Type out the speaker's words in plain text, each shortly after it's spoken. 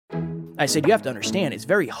I said, you have to understand, it's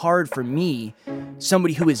very hard for me,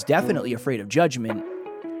 somebody who is definitely afraid of judgment,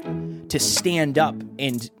 to stand up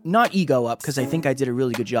and not ego up, because I think I did a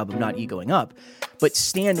really good job of not egoing up, but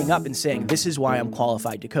standing up and saying, this is why I'm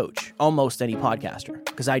qualified to coach almost any podcaster,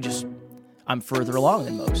 because I'm further along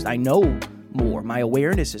than most. I know more. My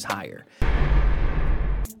awareness is higher.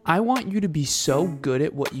 I want you to be so good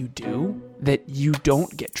at what you do that you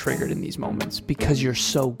don't get triggered in these moments because you're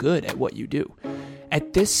so good at what you do.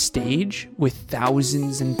 At this stage, with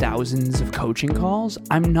thousands and thousands of coaching calls,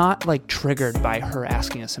 I'm not triggered by her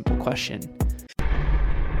asking a simple question.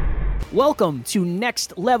 Welcome to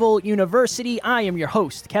Next Level University. I am your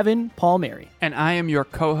host, Kevin Palmieri. And I am your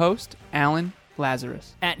co-host, Alan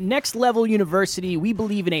Lazarus. At Next Level University, we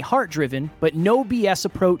believe in a heart-driven but no BS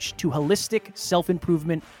approach to holistic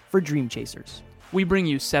self-improvement for dream chasers. We bring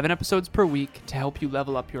you 7 episodes per week to help you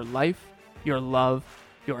level up your life, your love,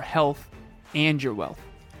 your health, and your wealth.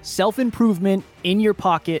 Self-improvement in your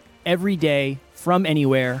pocket every day from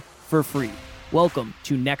anywhere for free. Welcome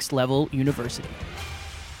to Next Level University.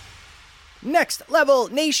 Next Level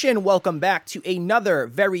Nation, welcome back to another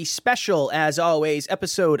very special, as always,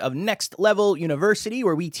 episode of Next Level University,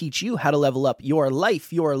 where we teach you how to level up your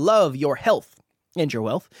life, your love, your health, and your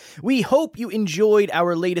wealth. We hope you enjoyed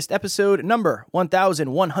our latest episode, number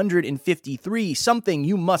 1153, something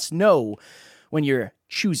you must know when you're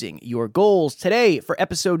choosing your goals. Today, for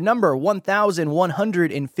episode number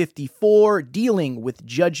 1154, dealing with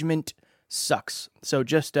judgment sucks. So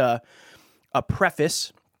just a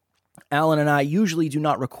preface. Alan and I usually do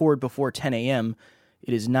not record before 10 a.m.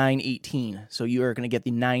 It is 9:18, so you are going to get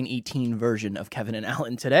the 9:18 version of Kevin and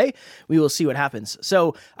Alan today. We will see what happens.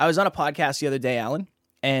 So I was on a podcast the other day, Alan,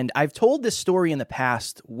 and I've told this story in the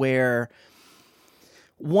past where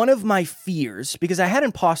one of my fears, because I had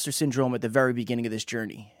imposter syndrome at the very beginning of this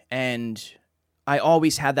journey, and I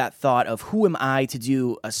always had that thought of, who am I to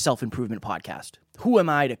do a self-improvement podcast? Who am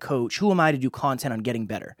I to coach? Who am I to do content on getting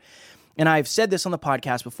better? And I've said this on the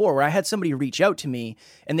podcast before, where I had somebody reach out to me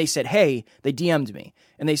and they said, hey, they DM'd me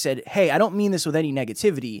and they said, hey, I don't mean this with any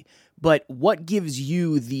negativity, but what gives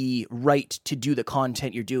you the right to do the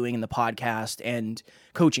content you're doing in the podcast and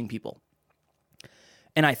coaching people?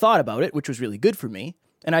 And I thought about it, which was really good for me.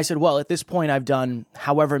 And I said, well, at this point, I've done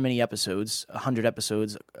however many episodes, 100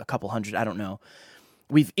 episodes, a couple hundred, I don't know.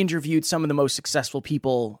 We've interviewed some of the most successful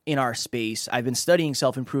people in our space. I've been studying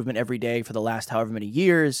self-improvement every day for the last however many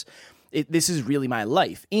years. This is really my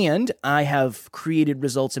life. And I have created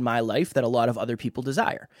results in my life that a lot of other people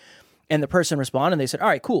desire. And the person responded and they said, all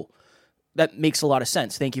right, cool. That makes a lot of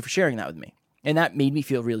sense. Thank you for sharing that with me. And that made me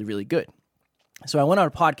feel really, really good. So I went on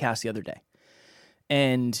a podcast the other day.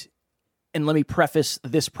 And let me preface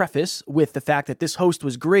with the fact that this host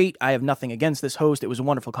was great. I have nothing against this host. It was a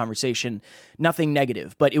wonderful conversation, nothing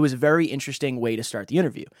negative, but it was a very interesting way to start the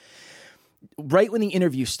interview. Right when the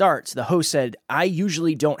interview starts, the host said, I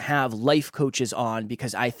usually don't have life coaches on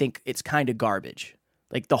because I think it's kind of garbage.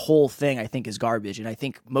 Like the whole thing I think is garbage. And I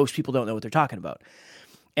think most people don't know what they're talking about.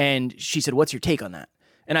 And she said, what's your take on that?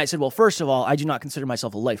 And I said, well, first of all, I do not consider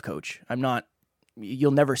myself a life coach.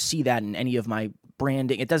 You'll never see that in any of my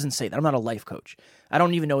branding. It doesn't say that. I'm not a life coach. I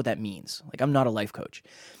don't even know what that means. I'm not a life coach.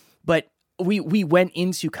 But we went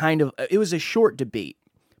into it was a short debate,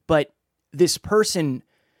 but this person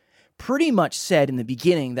pretty much said in the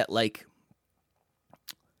beginning that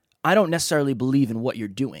I don't necessarily believe in what you're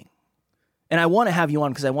doing. And I want to have you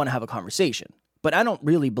on because I want to have a conversation, but I don't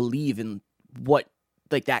really believe in what,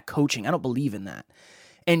 that coaching. I don't believe in that.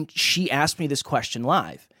 And she asked me this question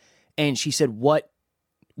live. And she said,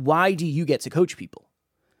 why do you get to coach people?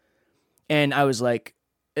 And I was like,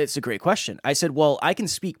 it's a great question. I said, well, I can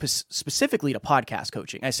speak specifically to podcast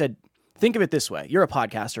coaching. I said, think of it this way. You're a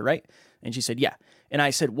podcaster, right? And she said, yeah. And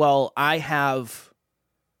I said, well, I have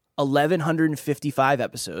 1,155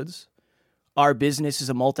 episodes. Our business is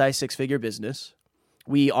a multi-six-figure business.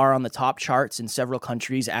 We are on the top charts in several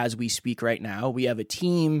countries as we speak right now. We have a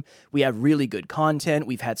team. We have really good content.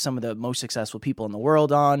 We've had some of the most successful people in the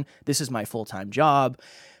world on. This is my full-time job.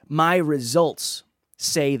 My results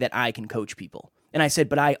say that I can coach people. And I said,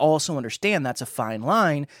 but I also understand that's a fine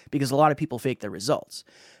line because a lot of people fake their results.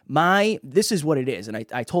 This is what it is. And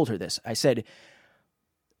I told her this. I said,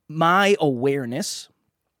 my awareness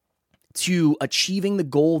to achieving the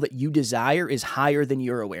goal that you desire is higher than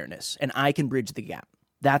your awareness, and I can bridge the gap.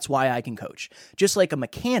 That's why I can coach. Just like a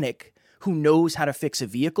mechanic who knows how to fix a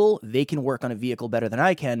vehicle, they can work on a vehicle better than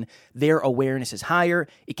I can. Their awareness is higher.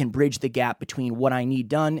 It can bridge the gap between what I need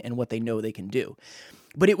done and what they know they can do.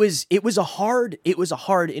 But it was a hard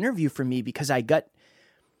interview for me because I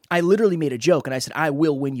I literally made a joke and I said, I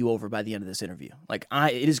will win you over by the end of this interview. Like,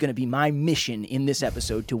 it is going to be my mission in this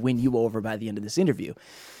episode to win you over by the end of this interview.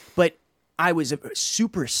 But I was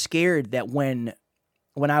super scared that when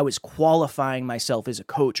I was qualifying myself as a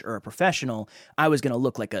coach or a professional, I was going to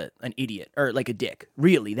look like an idiot or like a dick.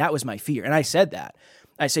 Really, that was my fear. And I said that.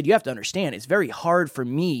 I said, you have to understand, it's very hard for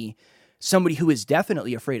me, somebody who is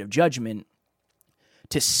definitely afraid of judgment,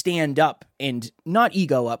 to stand up and not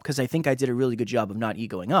ego up, because I think I did a really good job of not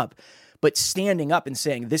egoing up, but standing up and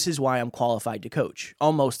saying, this is why I'm qualified to coach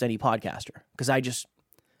almost any podcaster, because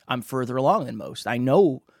I'm further along than most. I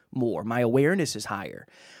know more. My awareness is higher.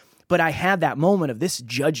 But I had that moment of this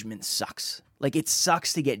judgment sucks. Like, it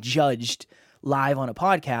sucks to get judged live on a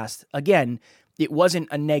podcast. Again, it wasn't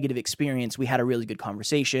a negative experience. We had a really good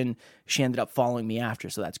conversation. She ended up following me after,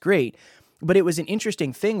 so that's great. But it was an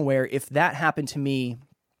interesting thing where if that happened to me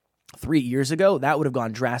 3 years ago, that would have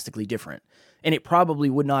gone drastically different. And it probably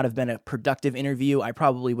would not have been a productive interview. I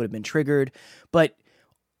probably would have been triggered. But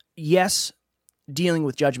yes, dealing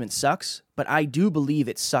with judgment sucks, but I do believe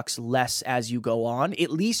it sucks less as you go on, at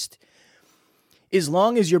least as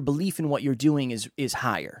long as your belief in what you're doing is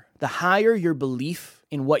higher. The higher your belief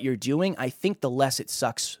in what you're doing, I think the less it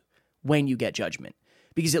sucks when you get judgment.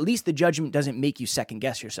 Because at least the judgment doesn't make you second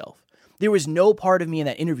guess yourself. There was no part of me in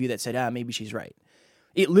that interview that said, maybe she's right.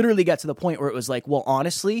 It literally got to the point where it was like, well,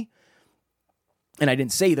 honestly, and I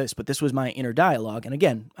didn't say this, but this was my inner dialogue. And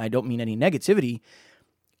again, I don't mean any negativity.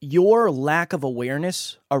 Your lack of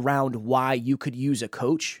awareness around why you could use a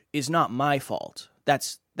coach is not my fault.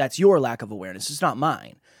 That's your lack of awareness. It's not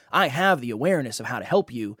mine. I have the awareness of how to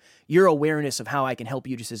help you. Your awareness of how I can help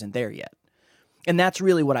you just isn't there yet. And that's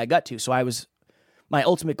really what I got to. So my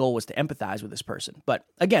ultimate goal was to empathize with this person. But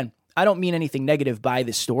again, I don't mean anything negative by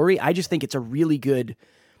this story. I just think it's a really good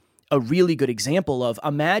example of,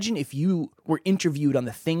 imagine if you were interviewed on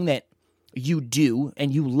the thing that you do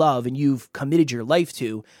and you love and you've committed your life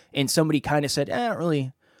to, and somebody kind of said, I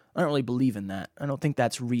don't really believe in that. I don't think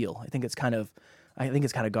that's real. I think it's kind of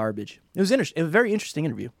garbage. It was a very interesting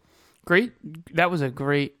interview. Great. That was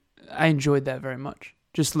I enjoyed that very much.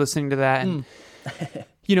 Just listening to that. And,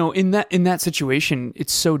 in that situation,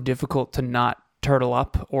 it's so difficult to not turtle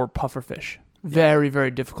up or pufferfish. Very, very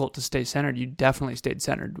difficult to stay centered. You definitely stayed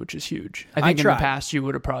centered, which is huge. I think in the past you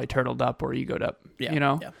would have probably turtled up or egoed up.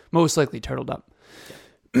 Yeah. Most likely turtled up.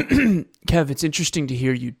 Yeah. Kev, it's interesting to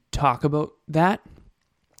hear you talk about that,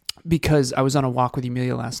 because I was on a walk with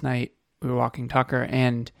Amelia last night. We were walking Tucker,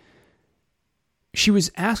 and she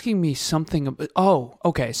was asking me something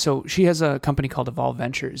about, so she has a company called Evolve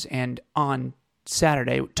Ventures, and on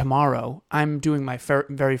Saturday, tomorrow, I'm doing my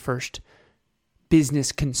very first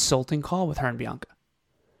business consulting call with her and Bianca.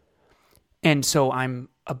 And so I'm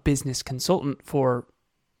a business consultant for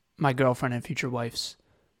my girlfriend and future wife's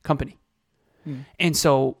company. And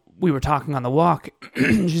so we were talking on the walk.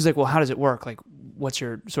 She's like, well, how does it work? Like, what's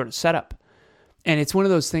your sort of setup? And it's one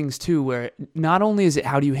of those things too, where not only is it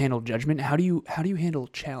how do you handle judgment, how do you handle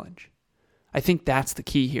challenge? I think that's the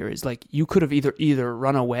key here, is like, you could have either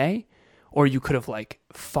run away, or you could have like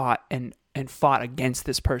fought against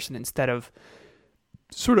this person instead of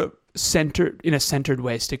sort of in a centered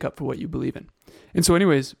way, stick up for what you believe in. And so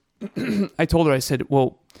anyways, I told her, I said,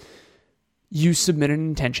 well, you submit an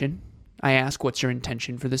intention. I ask, what's your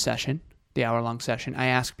intention for the session, the hour-long session? I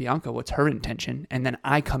ask Bianca, what's her intention? And then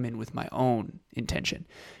I come in with my own intention.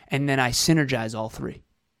 And then I synergize all three.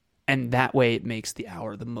 And that way it makes the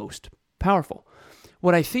hour the most powerful.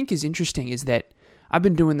 What I think is interesting is that I've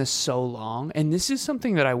been doing this so long, and this is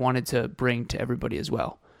something that I wanted to bring to everybody as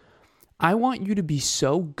well. I want you to be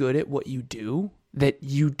so good at what you do that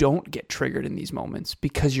you don't get triggered in these moments,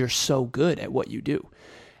 because you're so good at what you do.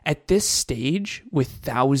 At this stage, with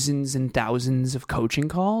thousands and thousands of coaching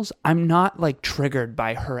calls, I'm not like triggered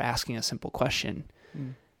by her asking a simple question,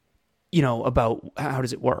 about how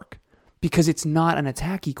does it work? Because it's not an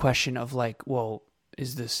attacky question of like, well,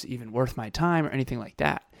 is this even worth my time or anything like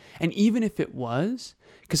that? And even if it was,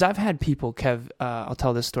 because I've had people, Kev, I'll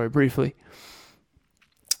tell this story briefly.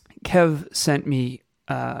 Kev sent me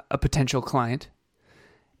a potential client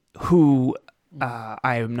who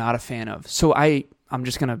I am not a fan of. So I'm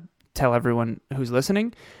just going to tell everyone who's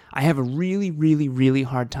listening, I have a really, really, really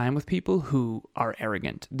hard time with people who are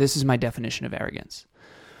arrogant. This is my definition of arrogance.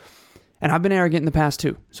 And I've been arrogant in the past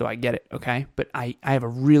too, so I get it, okay? But I have a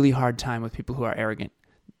really hard time with people who are arrogant.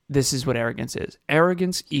 This is what arrogance is.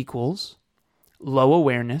 Arrogance equals low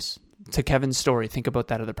awareness. To Kevin's story, think about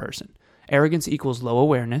that other person. Arrogance equals low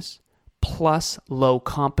awareness plus low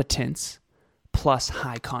competence plus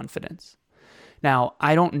high confidence. Now,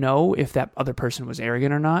 I don't know if that other person was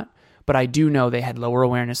arrogant or not. but I do know they had lower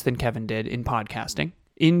awareness than Kevin did in podcasting.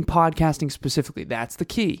 In podcasting specifically, that's the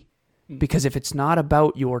key. Because if it's not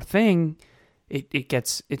about your thing,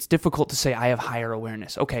 it's difficult to say I have higher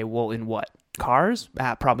awareness. Okay, well, in what? Cars?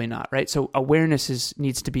 Probably not, right? So awareness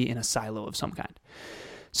needs to be in a silo of some kind.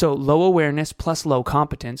 So low awareness plus low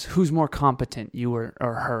competence. Who's more competent, you or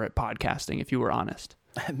her at podcasting, if you were honest?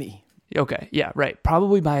 Me. Okay, yeah, right.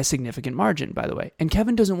 Probably by a significant margin, by the way. And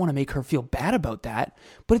Kevin doesn't want to make her feel bad about that,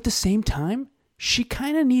 but at the same time, she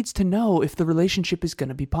kind of needs to know if the relationship is going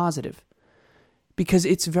to be positive. Because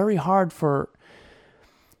it's very hard for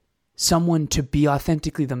someone to be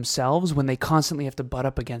authentically themselves when they constantly have to butt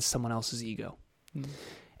up against someone else's ego.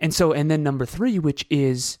 And then number 3, which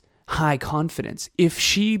is high confidence. If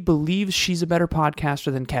she believes she's a better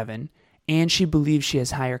podcaster than Kevin, and she believes she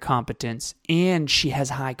has higher competence, and she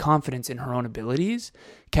has high confidence in her own abilities,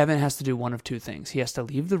 Kevin has to do one of 2 things. He has to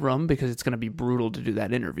leave the room because it's going to be brutal to do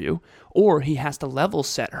that interview, or he has to level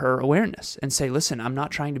set her awareness and say, listen, I'm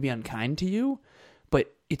not trying to be unkind to you,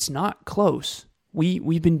 but it's not close.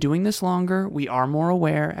 We've been doing this longer. We are more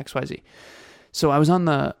aware, XYZ. So I was on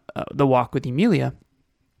the walk with Emilia,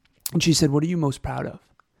 and she said, what are you most proud of?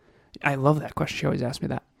 I love that question. She always asks me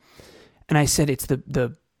that. And I said, it's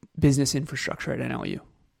the business infrastructure at NLU.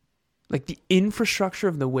 Like the infrastructure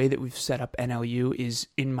of the way that we've set up NLU is,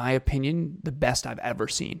 in my opinion, the best I've ever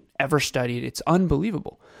seen, ever studied. It's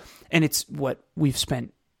unbelievable. And it's what we've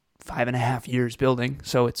spent 5.5 years building.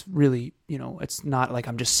 So it's really, it's not like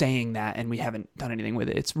I'm just saying that and we haven't done anything with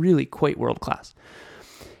it. It's really quite world-class.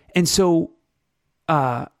 And so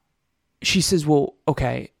she says, well,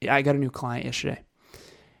 okay, I got a new client yesterday.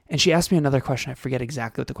 And she asked me another question. I forget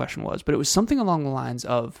exactly what the question was, but it was something along the lines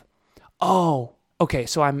of, oh, okay,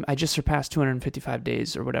 so I just surpassed 255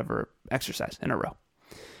 days or whatever exercise in a row.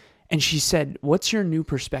 And she said, what's your new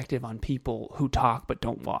perspective on people who talk but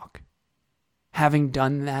don't walk? Having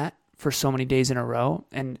done that for so many days in a row,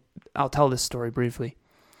 and I'll tell this story briefly.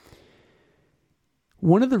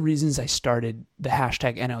 One of the reasons I started the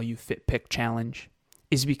hashtag NLU Fit Pick Challenge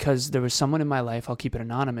is because there was someone in my life, I'll keep it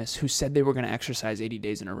anonymous, who said they were going to exercise 80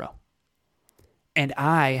 days in a row. And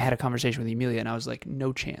I had a conversation with Emilia, and I was like,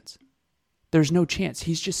 no chance. There's no chance.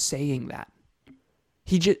 He's just saying that.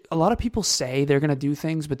 A lot of people say they're going to do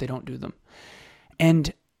things, but they don't do them.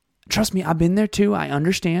 And trust me, I've been there too. I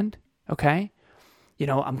understand, okay?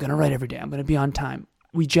 I'm going to write every day. I'm going to be on time.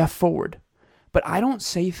 We Jeff forward. But I don't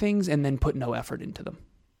say things and then put no effort into them.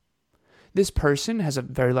 This person has a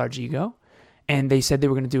very large ego, and they said they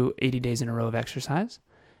were going to do 80 days in a row of exercise.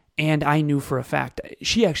 And I knew for a fact,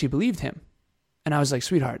 she actually believed him. And I was like,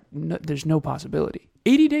 sweetheart, no, there's no possibility.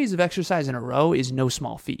 80 days of exercise in a row is no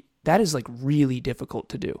small feat. That is like really difficult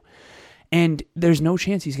to do. And there's no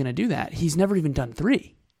chance he's going to do that. He's never even done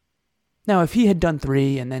 3. Now, if he had done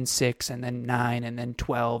 3 and then 6 and then 9 and then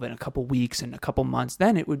 12 in a couple weeks and a couple months,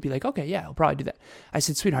 then it would be like, okay, yeah, he'll probably do that. I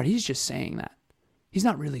said, sweetheart, he's just saying that. He's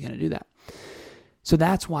not really going to do that. So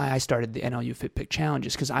that's why I started the NLU Fit Pick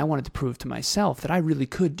Challenges, because I wanted to prove to myself that I really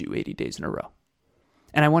could do 80 days in a row.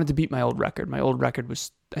 And I wanted to beat my old record. My old record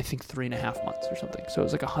was, I think, 3.5 months or something. So it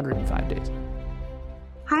was like 105 days.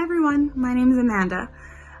 Hi, everyone. My name is Amanda.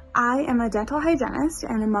 I am a dental hygienist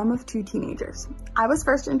and a mom of 2 teenagers. I was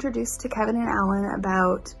first introduced to Kevin and Alan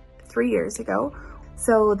about 3 years ago.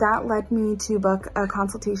 So that led me to book a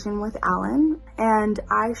consultation with Alan, and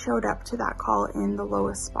I showed up to that call in the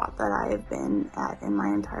lowest spot that I have been at in my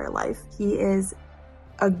entire life. He is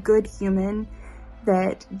a good human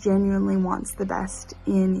that genuinely wants the best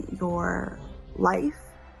in your life,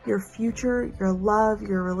 your future, your love,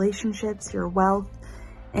 your relationships, your wealth,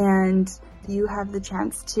 and you have the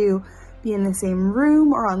chance to be in the same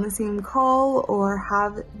room or on the same call or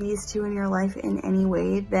have these 2 in your life in any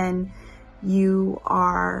way, then you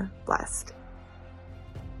are blessed.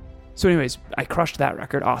 So anyways, I crushed that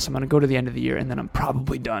record. Awesome. I'm going to go to the end of the year and then I'm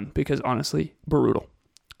probably done because honestly, brutal.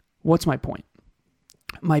 What's my point?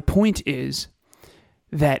 My point is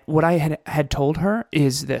that what I had told her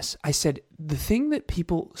is this. I said, the thing that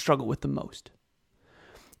people struggle with the most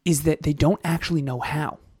is that they don't actually know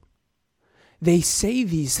how. They say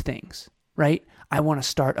these things, right? I want to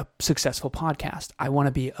start a successful podcast. I want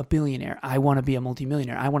to be a billionaire. I want to be a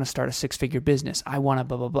multimillionaire. I want to start a 6-figure business. I want to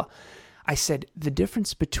blah, blah, blah. I said, the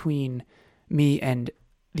difference between me and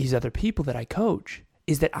these other people that I coach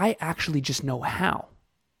is that I actually just know how.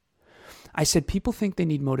 I said, people think they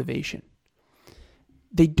need motivation.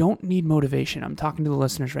 They don't need motivation. I'm talking to the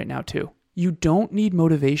listeners right now too. You don't need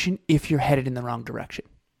motivation if you're headed in the wrong direction.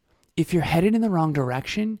 If you're headed in the wrong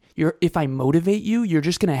direction, if I motivate you, you're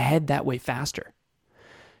just going to head that way faster.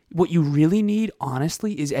 What you really need,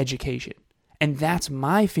 honestly, is education. And that's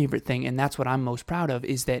my favorite thing, and that's what I'm most proud of,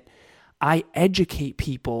 is that I educate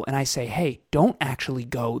people and I say, hey, don't actually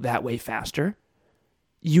go that way faster.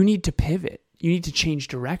 You need to pivot. You need to change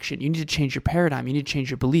direction. You need to change your paradigm. You need to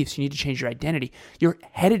change your beliefs. You need to change your identity. You're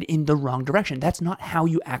headed in the wrong direction. That's not how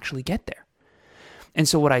you actually get there. And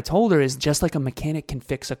so what I told her is, just like a mechanic can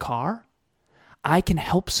fix a car, I can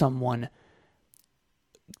help someone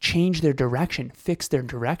change their direction, fix their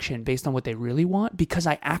direction based on what they really want, because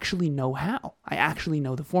I actually know how. I actually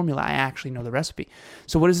know the formula. I actually know the recipe.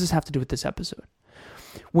 So what does this have to do with this episode?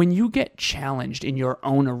 When you get challenged in your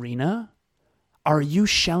own arena, are you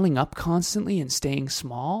shelling up constantly and staying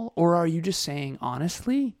small? Or are you just saying,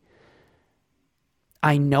 honestly,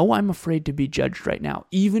 I know I'm afraid to be judged right now,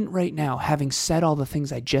 even right now, having said all the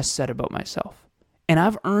things I just said about myself. And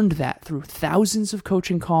I've earned that through thousands of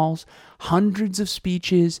coaching calls, hundreds of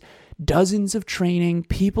speeches, dozens of training,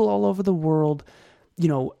 people all over the world,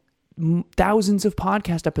 thousands of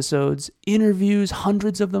podcast episodes, interviews,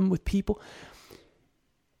 hundreds of them with people.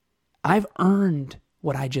 I've earned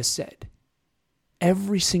what I just said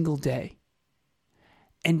every single day.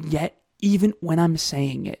 And yet, even when I'm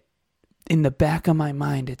saying it, in the back of my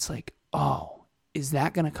mind, it's like, oh, is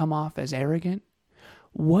that going to come off as arrogant?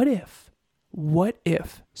 What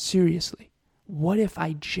if, seriously, what if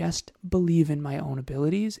I just believe in my own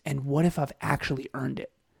abilities, and what if I've actually earned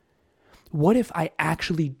it? What if I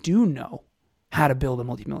actually do know how to build a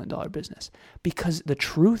multi-million-dollar business? Because the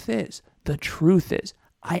truth is,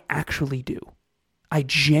 I actually do. I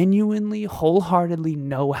genuinely, wholeheartedly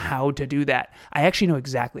know how to do that. I actually know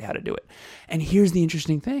exactly how to do it. And here's the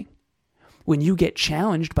interesting thing. When you get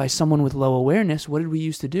challenged by someone with low awareness, what did we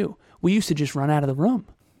used to do? We used to just run out of the room.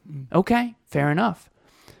 Okay, fair enough.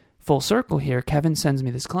 Full circle here, Kevin sends me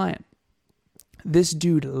this client. This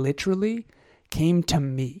dude literally came to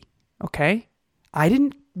me, okay? I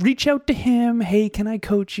didn't reach out to him. Hey, can I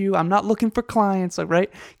coach you? I'm not looking for clients,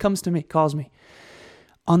 right? Comes to me, calls me.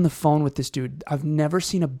 On the phone with this dude, I've never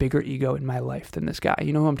seen a bigger ego in my life than this guy.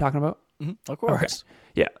 You know who I'm talking about? Mm-hmm. Of course. Okay.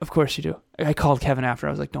 Yeah, of course you do. I called Kevin after.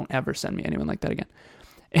 I was like, don't ever send me anyone like that again.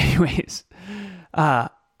 Anyways,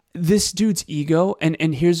 this dude's ego,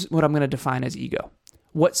 and here's what I'm going to define as ego.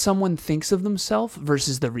 What someone thinks of themselves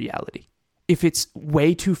versus the reality. If it's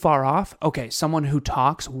way too far off, okay, someone who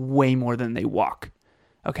talks way more than they walk.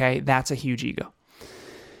 Okay, that's a huge ego.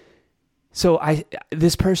 So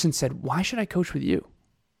this person said, why should I coach with you?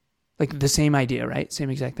 Like the same idea, right? Same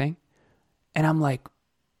exact thing. And I'm like,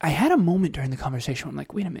 I had a moment during the conversation where I'm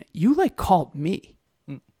like, wait a minute, you like called me.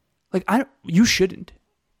 Like, you shouldn't.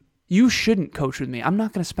 You shouldn't coach with me. I'm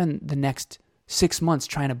not going to spend the next 6 months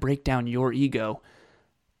trying to break down your ego.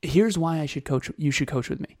 Here's why you should coach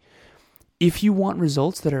with me. If you want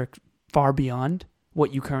results that are far beyond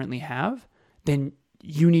what you currently have, then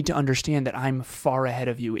you need to understand that I'm far ahead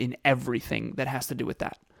of you in everything that has to do with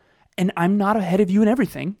that. And I'm not ahead of you in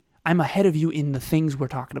everything. I'm ahead of you in the things we're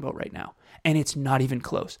talking about right now. And it's not even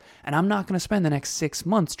close. And I'm not going to spend the next 6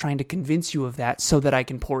 months trying to convince you of that so that I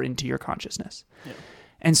can pour into your consciousness. Yeah.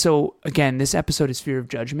 And so, again, this episode is fear of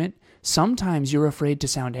judgment. Sometimes you're afraid to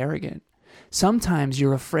sound arrogant. Sometimes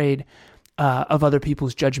you're afraid of other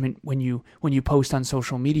people's judgment when you post on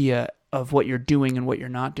social media of what you're doing and what you're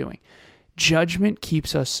not doing. Judgment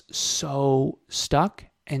keeps us so stuck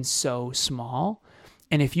and so small.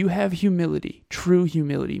 And if you have humility, true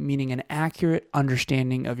humility, meaning an accurate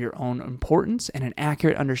understanding of your own importance and an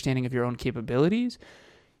accurate understanding of your own capabilities,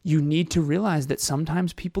 you need to realize that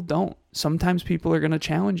sometimes people don't. Sometimes people are going to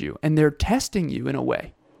challenge you, and they're testing you in a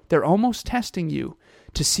way. They're almost testing you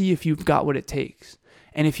to see if you've got what it takes.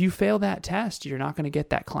 And if you fail that test, you're not going to get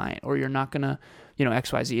that client, or you're not going to,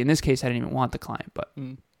 XYZ. In this case, I didn't even want the client, but...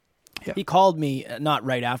 Yeah. He called me, not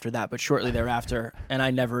right after that, but shortly thereafter, and I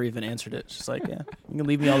never even answered it. It's just like, yeah, you can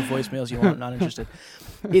leave me all the voicemails you want, not interested.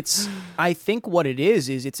 I think what it is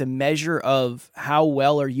it's a measure of how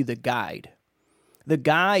well are you the guide. The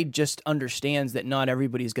guide just understands that not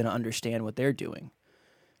everybody's going to understand what they're doing.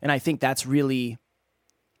 And I think that's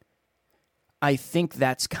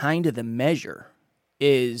kind of the measure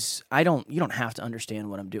is you don't have to understand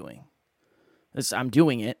what I'm doing. I'm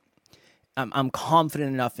doing it. I'm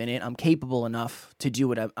confident enough in it. I'm capable enough to do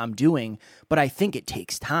what I'm doing, but I think it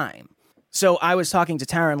takes time. So I was talking to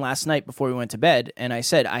Taryn last night before we went to bed, and I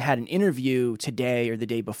said I had an interview today or the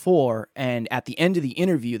day before, and at the end of the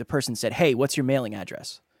interview, the person said, hey, what's your mailing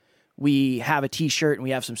address? We have a t-shirt and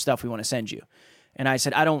we have some stuff we want to send you. And I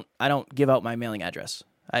said, I don't give out my mailing address.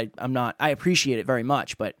 I appreciate it very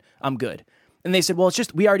much, but I'm good. And they said, well,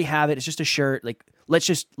 we already have it. It's just a shirt. Like, let's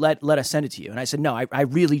just let us send it to you. And I said, no, I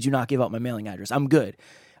really do not give out my mailing address. I'm good.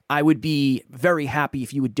 I would be very happy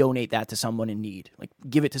if you would donate that to someone in need. Like,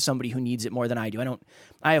 give it to somebody who needs it more than I do.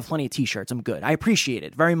 I have plenty of t-shirts. I'm good. I appreciate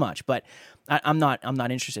it very much, but I'm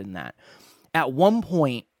not interested in that. At one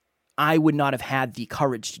point, I would not have had the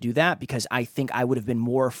courage to do that because I think I would have been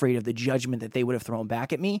more afraid of the judgment that they would have thrown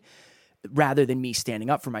back at me rather than me standing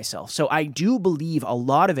up for myself. So I do believe a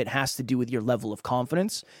lot of it has to do with your level of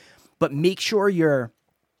confidence, but make sure you're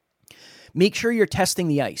testing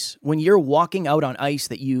the ice. When you're walking out on ice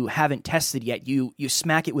that you haven't tested yet, you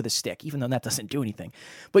smack it with a stick, even though that doesn't do anything.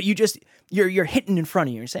 But you're hitting in front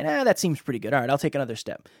of you. You're saying, that seems pretty good. All right, I'll take another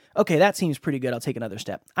step. Okay, that seems pretty good. I'll take another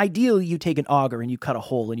step. Ideally, you take an auger and you cut a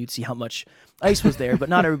hole and you'd see how much ice was there, but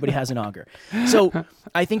not everybody has an auger. So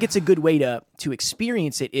I think it's a good way to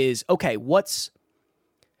experience it is, okay,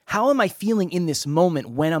 how am I feeling in this moment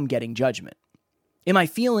when I'm getting judgment? Am I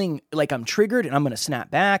feeling like I'm triggered and I'm going to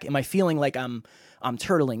snap back? Am I feeling like I'm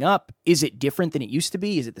turtling up? Is it different than it used to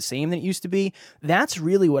be? Is it the same than it used to be? That's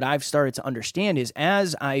really what I've started to understand is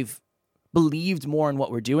as I've believed more in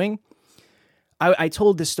what we're doing. I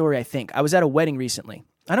told this story, I think. I was at a wedding recently.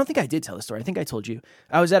 I don't think I did tell the story. I think I told you.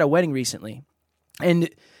 I was at a wedding recently, and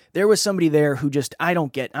there was somebody there who just, I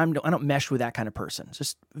don't mesh with that kind of person.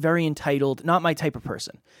 Just very entitled, not my type of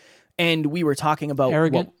person. And we were talking about...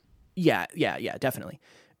 Arrogant? Yeah, definitely.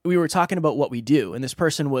 We were talking about what we do, and this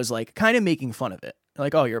person was like kind of making fun of it.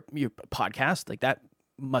 Like, oh, your podcast? Like, that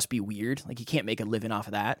must be weird. Like, you can't make a living off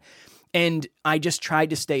of that. And I just tried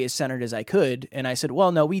to stay as centered as I could, and I said,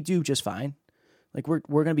 well, no, we do just fine. Like, we're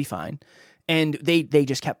going to be fine. And they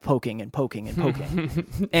just kept poking and poking and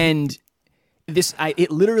poking. And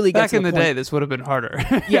it literally got back to in the point, day, this would have been harder.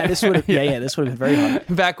 Yeah, this would have this would have been very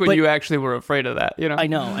hard. Back when you actually were afraid of that, you know. I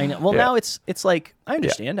know. Well, now it's like I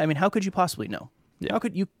understand. Yeah. I mean, how could you possibly know? Yeah. How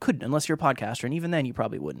could you couldn't unless you're a podcaster, and even then you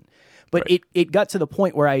probably wouldn't. But right. it got to the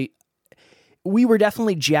point where we were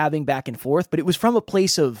definitely jabbing back and forth, but it was from a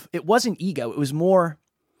place of, it wasn't ego. It was more,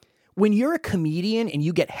 when you're a comedian and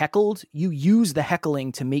you get heckled, you use the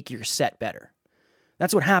heckling to make your set better.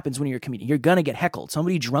 That's what happens when you're a comedian. You're going to get heckled.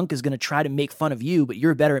 Somebody drunk is going to try to make fun of you, but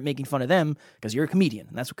you're better at making fun of them because you're a comedian,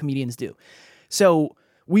 and that's what comedians do. So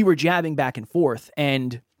we were jabbing back and forth,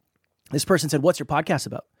 and this person said, what's your podcast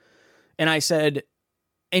about? And I said,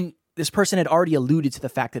 and this person had already alluded to the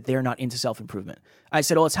fact that they're not into self-improvement. I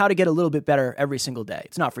said, well, it's how to get a little bit better every single day.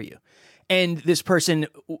 It's not for you. And this person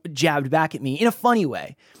jabbed back at me in a funny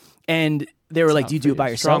way. And they were like, do you do it by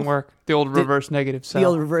yourself? Strong work. The old reverse negative self. The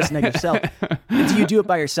old reverse negative self. Do you do it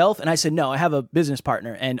by yourself? And I said, no, I have a business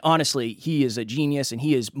partner. And honestly, he is a genius and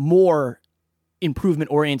he is more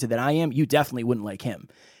improvement oriented than I am. You definitely wouldn't like him.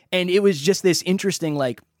 And it was just this interesting,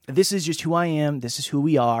 like, this is just who I am. This is who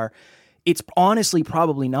we are. It's honestly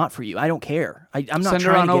probably not for you. I don't care. I'm not Send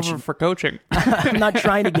her trying on to get over you for coaching. I'm not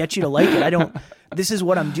trying to get you to like it. This is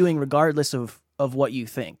what I'm doing regardless of what you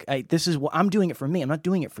think. This is what I'm doing it for me. I'm not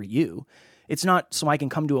doing it for you. It's not so I can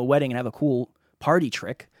come to a wedding and have a cool party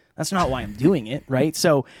trick. That's not why I'm doing it, right?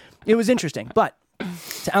 So it was interesting. But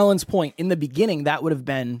to Alan's point, in the beginning, that would have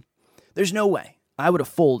been, there's no way. I would have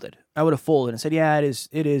folded. And said, yeah, it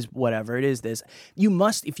is whatever. It is this. You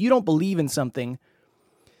must, if you don't believe in something,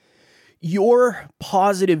 your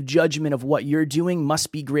positive judgment of what you're doing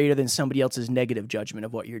must be greater than somebody else's negative judgment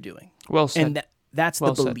of what you're doing. Well said. And that's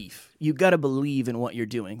the belief. You got to believe in what you're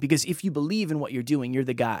doing, because if you believe in what you're doing, you're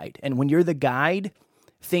the guide. And when you're the guide,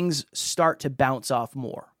 things start to bounce off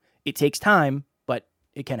more. It takes time, but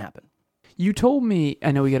it can happen. You told me,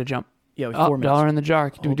 I know we got to jump. Yeah, 4 minutes. Dollar in the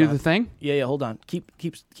jar. Do we do the thing? Yeah, hold on.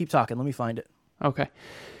 Keep talking. Let me find it. Okay.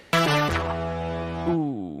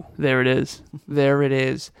 Ooh, there it is. There it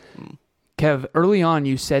is. Kev, early on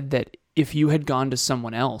you said that if you had gone to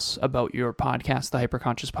someone else about your podcast, the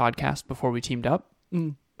Hyperconscious Podcast, before we teamed up,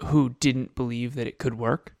 who didn't believe that it could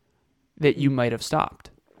work, that you might have stopped.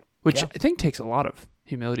 Which I think takes a lot of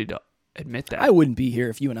humility to admit that. I wouldn't be here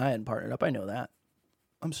if you and I hadn't partnered up. I know that.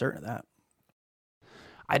 I'm certain of that.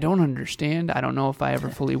 I don't understand. I don't know if I ever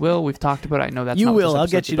fully will. We've talked about it. I know that's you not will. What I'll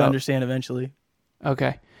get you to understand eventually.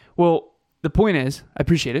 Okay. Well, the point is, I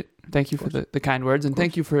appreciate it. Thank you for the kind words, and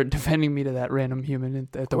thank you for defending me to that random human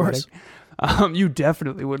at the wedding. You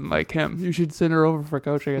definitely wouldn't like him. You should send her over for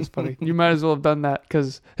coaching. It's funny. You might as well have done that,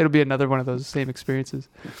 because it'll be another one of those same experiences.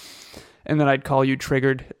 And then I'd call you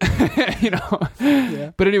triggered, you know.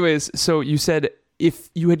 Yeah. But anyways, so you said if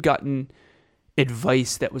you had gotten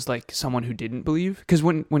advice that was like someone who didn't believe, because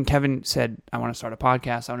when Kevin said, I want to start a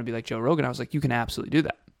podcast, I want to be like Joe Rogan, I was like, you can absolutely do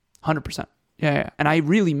that. 100%. Yeah. And I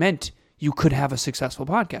really meant you could have a successful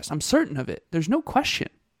podcast. I'm certain of it. There's no question.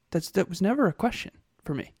 That was never a question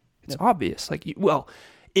for me. It's obvious. Like,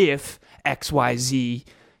 if XYZ,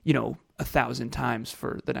 1,000 times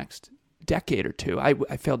for the next decade or two. I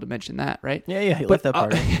failed to mention that, right? Yeah, you left that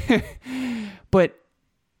part out. But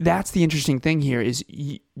that's the interesting thing here is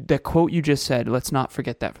the quote you just said, let's not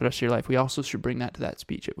forget that for the rest of your life. We also should bring that to that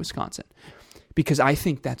speech at Wisconsin, because I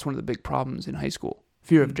think that's one of the big problems in high school.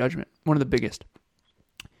 Fear of judgment, one of the biggest.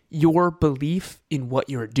 Your belief in what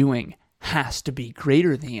you're doing has to be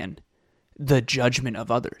greater than the judgment of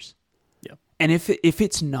others. Yeah. And if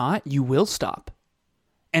it's not, you will stop.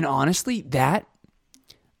 And honestly, that,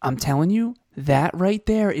 I'm telling you, that right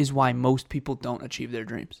there is why most people don't achieve their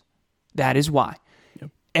dreams. That is why.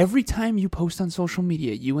 Every time you post on social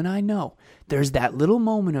media, you and I know, there's that little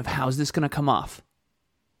moment of how's this going to come off?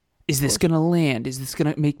 Is this going to land? Is this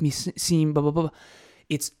going to make me seem blah, blah, blah?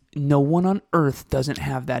 It's no one on earth doesn't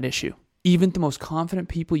have that issue. Even the most confident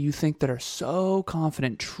people you think that are so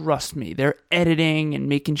confident, trust me, they're editing and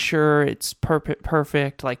making sure it's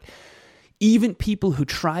perfect. Like, even people who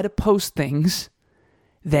try to post things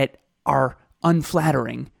that are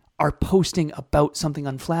unflattering are posting about something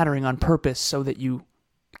unflattering on purpose so that you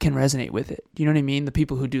can resonate with it. Do you know what I mean? The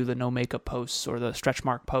people who do the no makeup posts or the stretch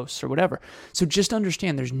mark posts or whatever. So just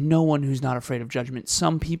understand there's no one who's not afraid of judgment.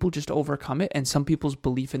 Some people just overcome it, and some people's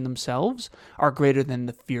belief in themselves are greater than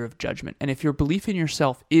the fear of judgment. And if your belief in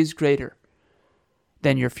yourself is greater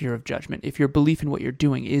than your fear of judgment, if your belief in what you're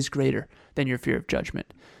doing is greater than your fear of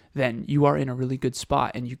judgment, then you are in a really good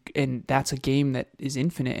spot. And that's a game that is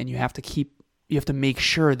infinite, and you have to make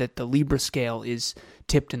sure that the Libra scale is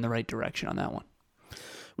tipped in the right direction on that one.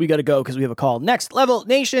 We got to go because we have a call. Next Level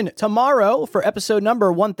Nation, tomorrow for episode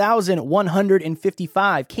number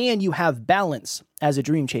 1155. Can you have balance as a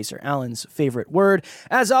dream chaser? Alan's favorite word.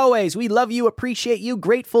 As always, we love you, appreciate you,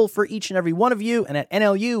 grateful for each and every one of you. And at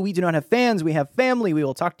NLU, we do not have fans, we have family. We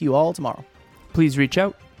will talk to you all tomorrow. Please reach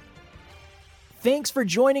out. Thanks for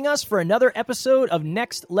joining us for another episode of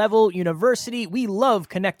Next Level University. We love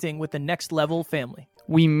connecting with the Next Level family.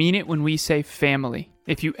 We mean it when we say family.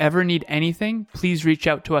 If you ever need anything, please reach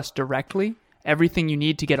out to us directly. Everything you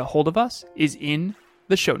need to get a hold of us is in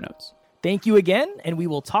the show notes. Thank you again, and we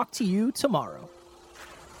will talk to you tomorrow.